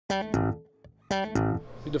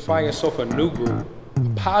You define yourself a new group, a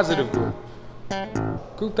positive group.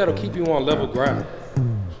 Group that'll keep you on level ground.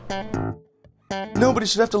 Nobody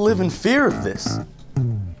should have to live in fear of this.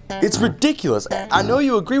 It's ridiculous. I know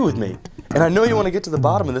you agree with me, and I know you want to get to the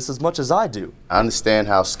bottom of this as much as I do. I understand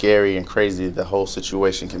how scary and crazy the whole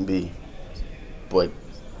situation can be, but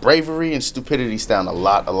bravery and stupidity sound a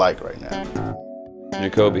lot alike right now.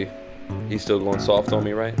 Jacoby, he's still going soft on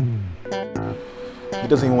me, right? He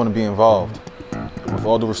doesn't even want to be involved. With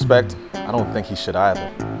all due respect, I don't think he should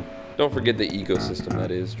either. Don't forget the ecosystem that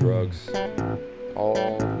is drugs.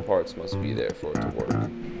 All parts must be there for it to work.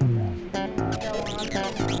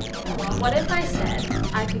 What if I said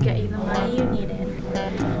I could get you the money you needed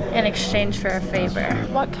in exchange for a favor?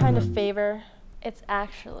 What kind of favor? It's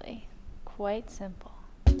actually quite simple.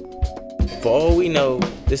 For all we know,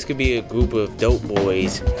 this could be a group of dope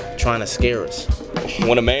boys trying to scare us.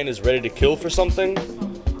 When a man is ready to kill for something,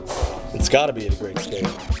 it's gotta be at a great scale.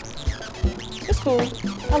 It's cool.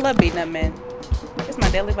 I love beating up men. It's my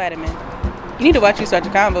daily vitamin. You need to watch you start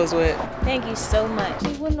your combos with. Thank you so much.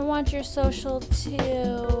 You wouldn't want your social to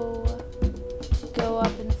go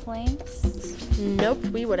up in flames? Nope,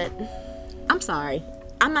 we wouldn't. I'm sorry.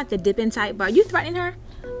 I'm not the dipping type, but are you threatening her?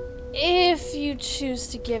 If you choose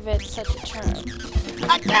to give it such a term.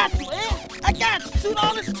 I got you, man. I got you.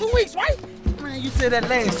 $2 2 weeks, right? Man, you said that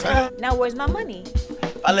last time. Now where's my money?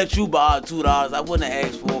 If I let you borrow $2, I wouldn't have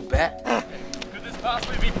asked for it back. Could this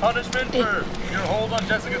possibly be punishment for your hold on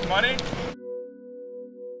Jessica's money?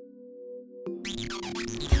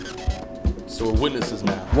 So we're witnesses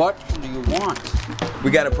now. What do you want?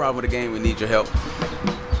 We got a problem with the game. We need your help.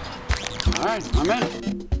 All right, I'm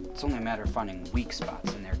in. It's only a matter of finding weak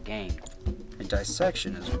spots in their game. A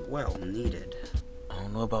dissection is well needed. I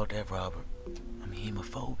don't know about that, Robert. I'm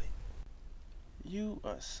hemophobic. You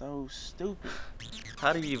are so stupid.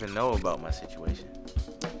 How do you even know about my situation?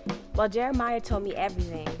 Well, Jeremiah told me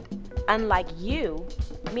everything. Unlike you,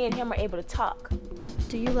 me and him are able to talk.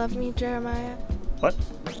 Do you love me, Jeremiah? What?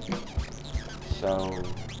 So,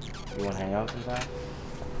 you want to hang out sometime?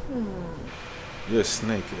 You're a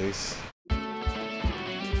snake, Ace.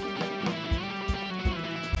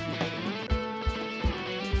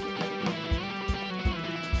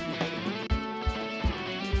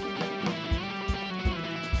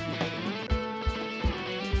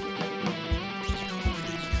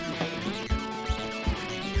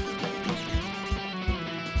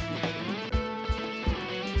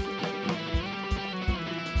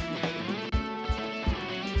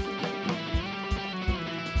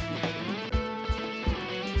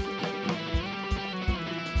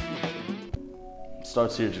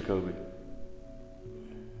 Starts here, Jacoby.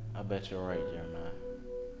 I bet you're right, Jeremiah.